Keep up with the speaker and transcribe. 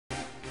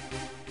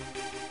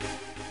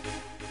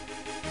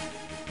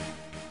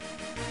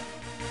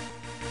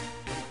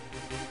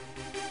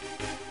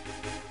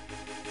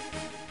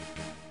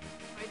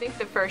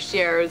think the first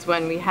year was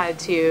when we had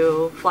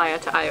to fly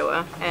out to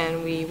Iowa,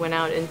 and we went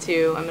out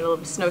into the middle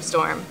of a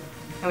snowstorm,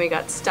 and we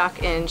got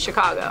stuck in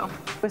Chicago.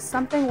 It was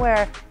something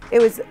where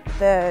it was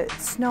the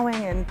snowing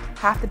and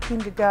half the team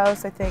could go,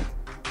 so I think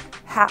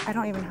I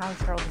don't even know how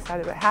Cheryl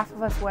decided, but half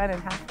of us went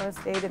and half of us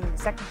stayed, and the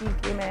second team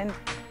came in,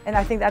 and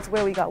I think that's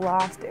where we got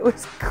lost. It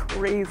was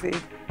crazy.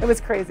 It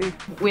was crazy.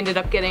 We ended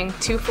up getting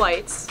 2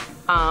 flights,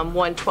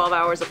 one 12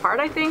 hours apart,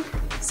 I think.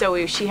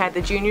 So she had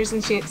the juniors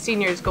and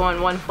seniors go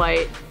on one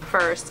flight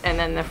first, and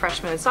then the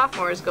freshmen and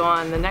sophomores go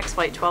on the next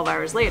flight 12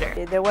 hours later.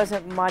 There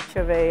wasn't much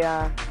of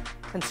a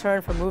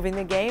concern for moving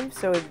the game,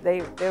 so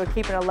they were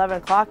keeping 11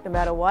 o'clock no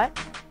matter what.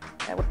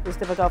 It was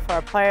difficult for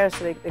our players,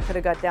 so they could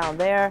have got down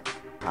there.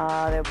 They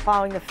were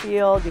plowing the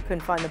field. You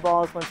couldn't find the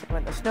balls once they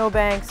went to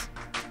snowbanks.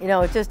 You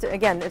know, it just,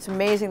 again, it's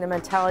amazing the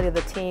mentality of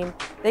the team.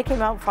 They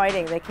came out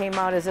fighting. They came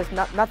out as if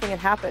nothing had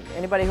happened.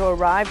 Anybody who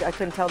arrived, I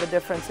couldn't tell the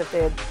difference if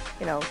they had,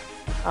 you know,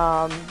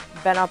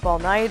 been up all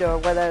night or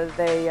whether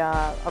they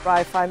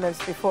arrived 5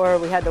 minutes before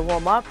we had to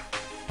warm up.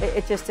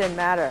 It just didn't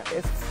matter.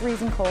 It was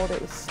freezing cold.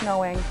 It was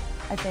snowing.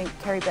 I think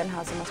Carrie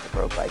Benhausen must have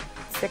broke like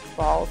 6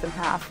 balls in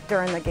half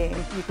during the game.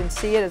 You can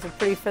see it as a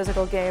pretty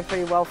physical game,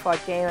 pretty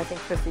well-fought game. I think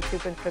Christy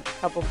Tupin took a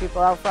couple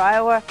people out for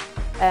Iowa,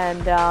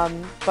 and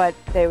but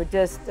they were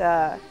just you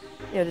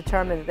know,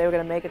 determined that they were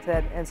going to make it to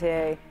that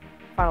NCAA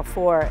Final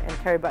Four. And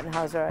Carrie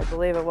Benhausen, I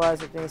believe it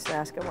was, or Denise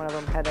Naska, one of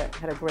them had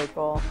a great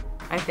goal.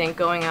 I think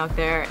going out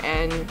there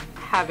and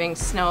having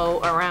snow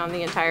around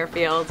the entire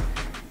field,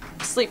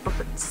 sleep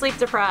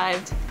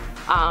deprived,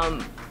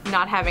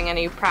 not having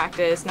any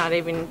practice, not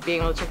even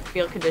being able to check the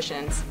field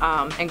conditions,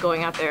 and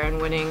going out there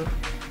and winning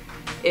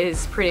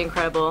is pretty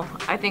incredible.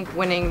 I think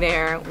winning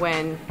there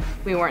when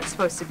we weren't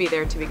supposed to be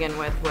there to begin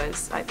with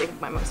was, I think,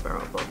 my most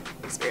memorable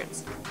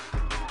experience.